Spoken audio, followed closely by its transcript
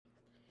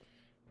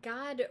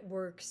God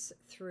works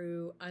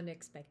through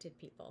unexpected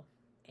people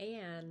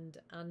and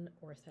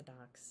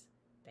unorthodox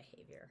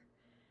behavior.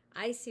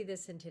 I see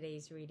this in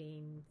today's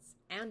readings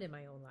and in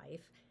my own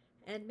life,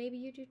 and maybe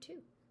you do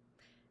too.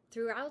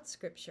 Throughout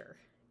Scripture,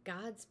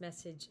 God's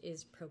message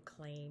is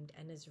proclaimed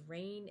and His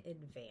reign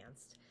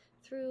advanced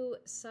through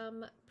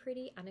some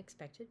pretty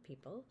unexpected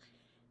people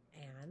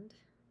and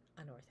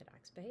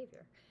unorthodox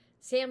behavior.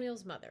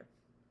 Samuel's mother,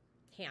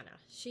 Hannah,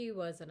 she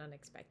was an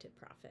unexpected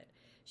prophet.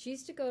 She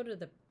used to go to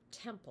the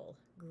temple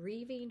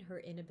grieving her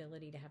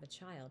inability to have a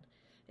child,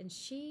 and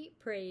she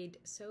prayed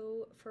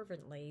so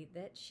fervently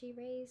that she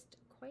raised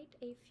quite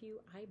a few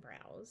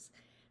eyebrows.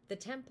 The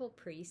temple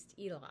priest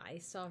Eli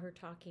saw her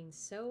talking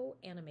so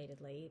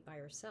animatedly by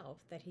herself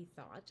that he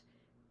thought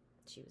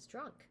she was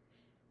drunk.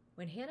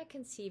 When Hannah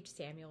conceived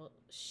Samuel,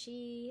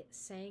 she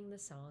sang the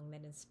song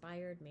that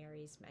inspired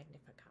Mary's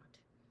Magnificat.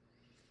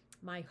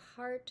 My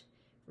heart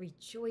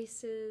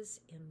rejoices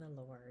in the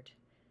Lord.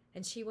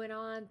 And she went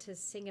on to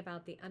sing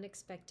about the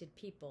unexpected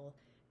people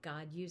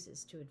God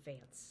uses to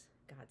advance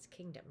God's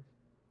kingdom.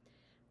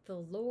 The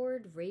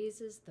Lord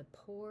raises the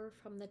poor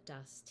from the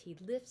dust. He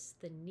lifts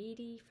the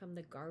needy from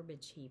the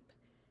garbage heap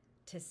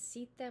to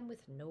seat them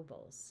with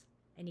nobles,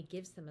 and He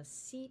gives them a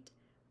seat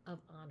of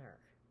honor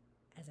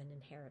as an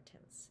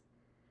inheritance.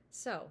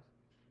 So,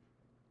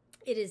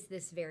 it is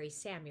this very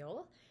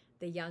Samuel,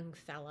 the young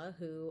fella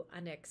who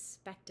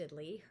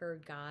unexpectedly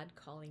heard God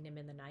calling him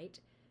in the night,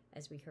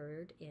 as we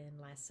heard in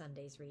last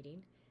Sunday's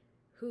reading,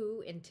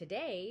 who in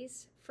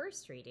today's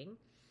first reading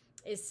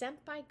is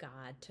sent by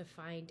God to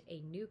find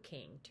a new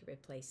king to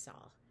replace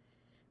Saul.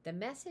 The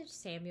message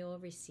Samuel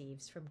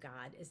receives from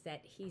God is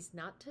that he's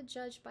not to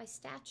judge by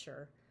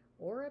stature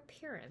or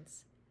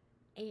appearance,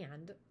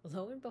 and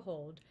lo and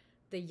behold,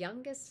 the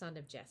youngest son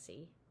of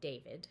Jesse,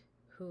 David,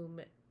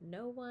 whom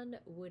no one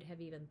would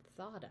have even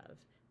thought of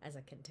as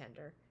a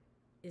contender,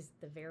 is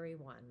the very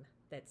one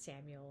that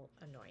Samuel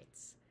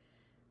anoints.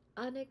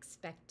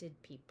 Unexpected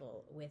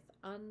people with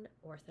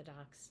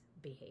unorthodox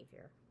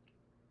behavior.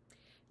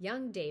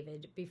 Young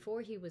David,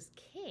 before he was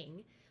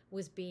king,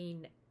 was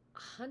being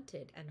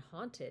hunted and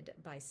haunted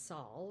by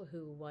Saul,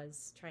 who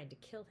was trying to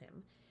kill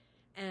him.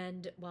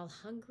 And while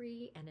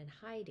hungry and in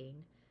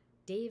hiding,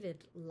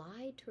 David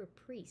lied to a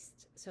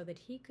priest so that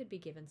he could be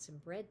given some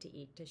bread to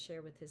eat to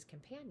share with his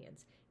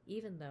companions,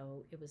 even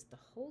though it was the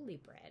holy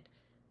bread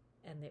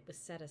and it was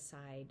set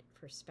aside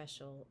for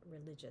special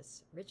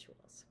religious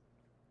rituals.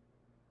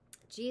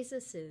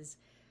 Jesus'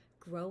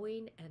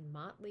 growing and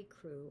motley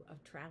crew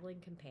of traveling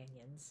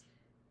companions,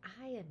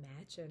 I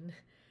imagine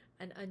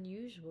an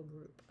unusual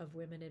group of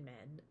women and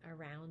men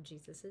around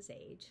Jesus'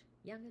 age,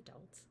 young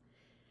adults.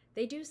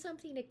 They do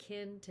something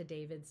akin to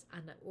David's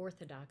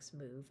unorthodox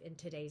move in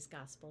today's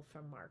gospel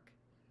from Mark.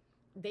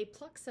 They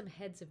pluck some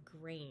heads of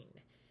grain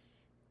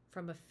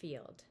from a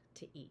field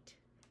to eat.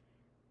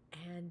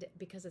 And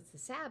because it's the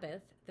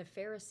Sabbath, the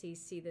Pharisees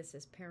see this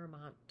as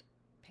paramount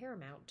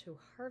to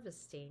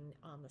harvesting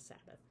on the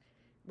Sabbath,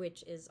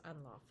 which is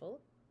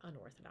unlawful,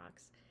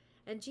 unorthodox.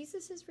 And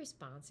Jesus'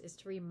 response is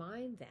to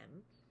remind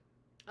them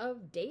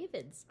of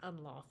David's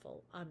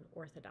unlawful,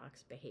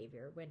 unorthodox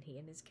behavior when he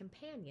and his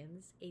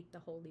companions ate the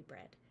holy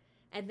bread.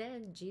 And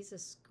then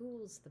Jesus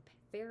schools the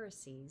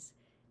Pharisees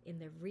in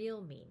the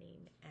real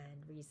meaning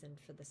and reason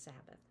for the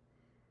Sabbath.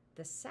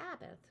 The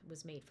Sabbath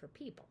was made for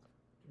people,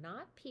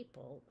 not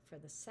people for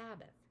the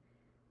Sabbath.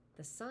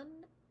 The Son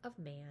of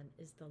Man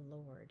is the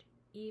Lord,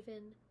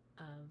 even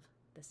of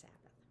the Sabbath.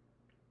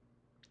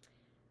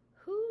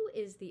 Who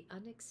is the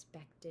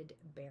unexpected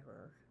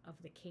bearer of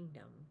the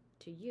kingdom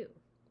to you?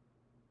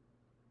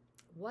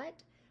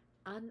 What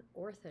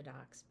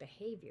unorthodox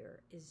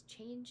behavior is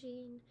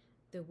changing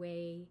the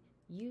way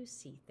you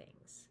see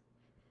things?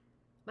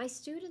 My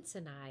students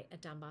and I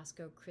at Don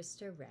Bosco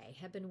Cristo Rey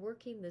have been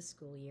working this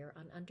school year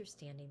on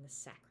understanding the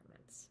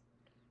sacraments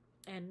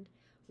and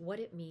what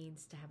it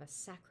means to have a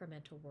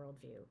sacramental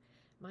worldview.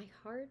 My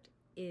heart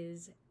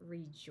is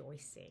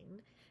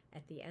rejoicing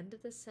at the end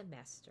of the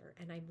semester,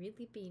 and I'm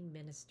really being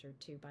ministered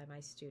to by my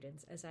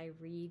students as I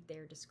read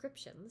their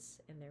descriptions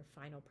in their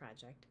final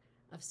project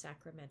of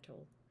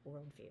sacramental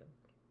worldview.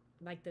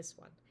 Like this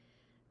one.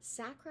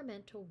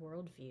 Sacramental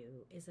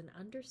worldview is an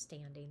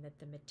understanding that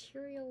the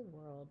material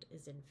world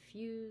is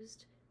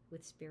infused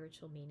with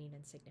spiritual meaning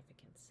and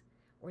significance.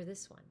 Or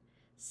this one.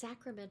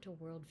 Sacramental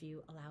worldview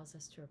allows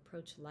us to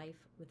approach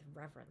life with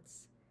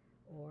reverence.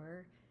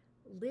 Or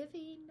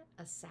living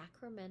a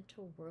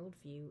sacramental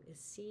worldview is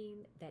seeing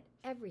that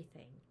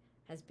everything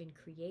has been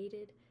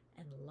created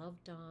and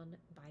loved on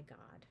by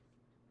God.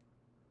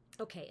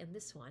 Okay, and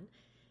this one.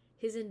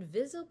 His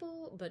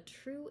invisible but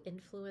true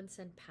influence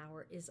and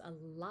power is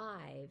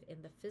alive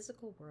in the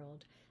physical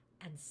world,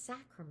 and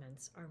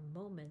sacraments are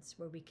moments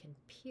where we can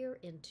peer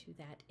into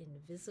that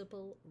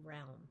invisible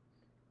realm,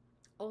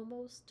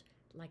 almost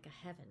like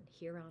a heaven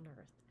here on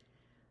earth.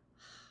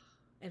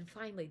 And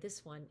finally,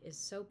 this one is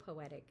so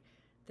poetic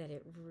that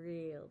it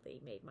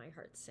really made my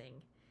heart sing.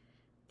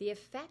 The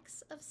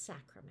effects of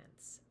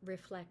sacraments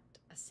reflect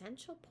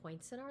essential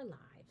points in our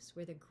lives lives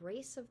where the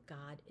grace of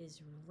God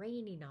is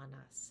raining on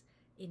us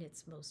in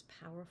its most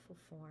powerful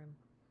form.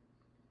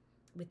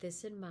 With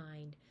this in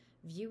mind,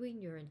 viewing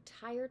your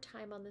entire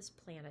time on this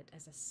planet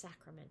as a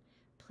sacrament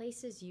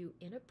places you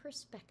in a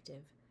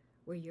perspective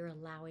where you're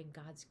allowing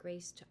God's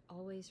grace to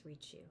always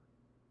reach you.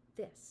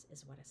 This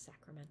is what a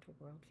sacramental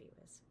worldview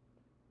is.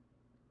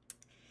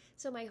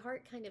 So my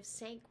heart kind of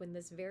sank when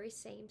this very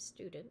same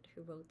student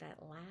who wrote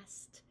that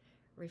last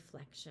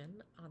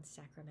reflection on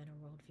sacramental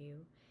worldview,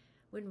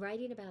 when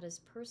writing about his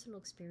personal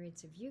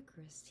experience of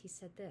Eucharist, he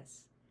said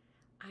this: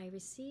 "I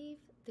receive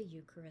the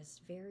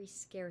Eucharist very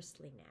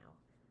scarcely now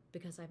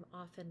because I'm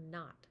often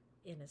not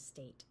in a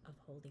state of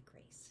holy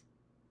grace."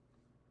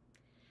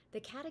 The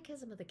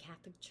Catechism of the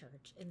Catholic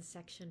Church in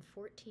section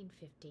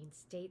 1415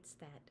 states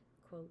that,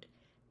 quote,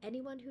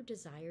 "Anyone who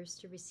desires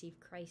to receive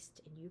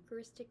Christ in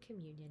Eucharistic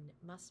communion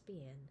must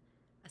be in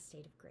a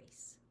state of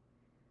grace."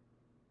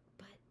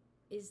 But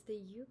is the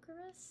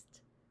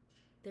Eucharist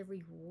the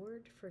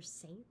reward for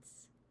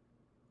saints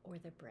or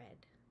the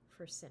bread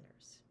for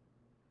sinners?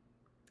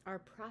 Our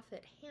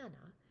prophet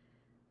Hannah,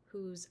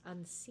 whose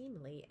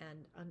unseemly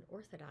and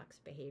unorthodox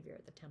behavior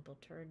at the temple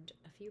turned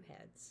a few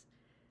heads,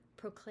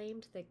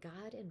 proclaimed that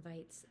God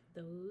invites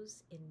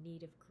those in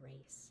need of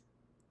grace,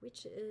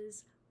 which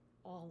is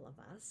all of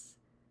us,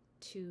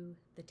 to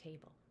the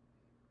table.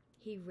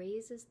 He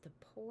raises the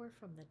poor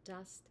from the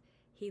dust.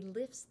 He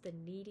lifts the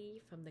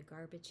needy from the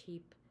garbage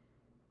heap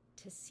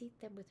to seat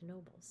them with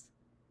nobles,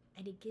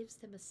 and he gives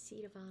them a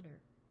seat of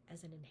honor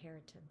as an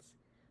inheritance.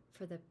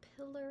 For the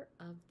pillars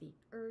of the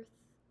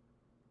earth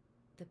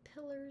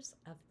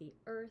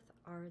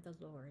are the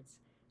Lord's,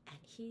 and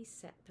he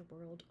set the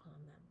world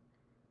on them.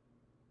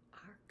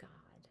 Our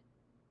God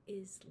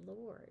is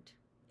Lord,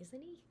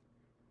 isn't he?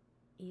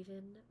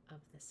 Even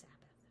of the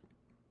Sabbath.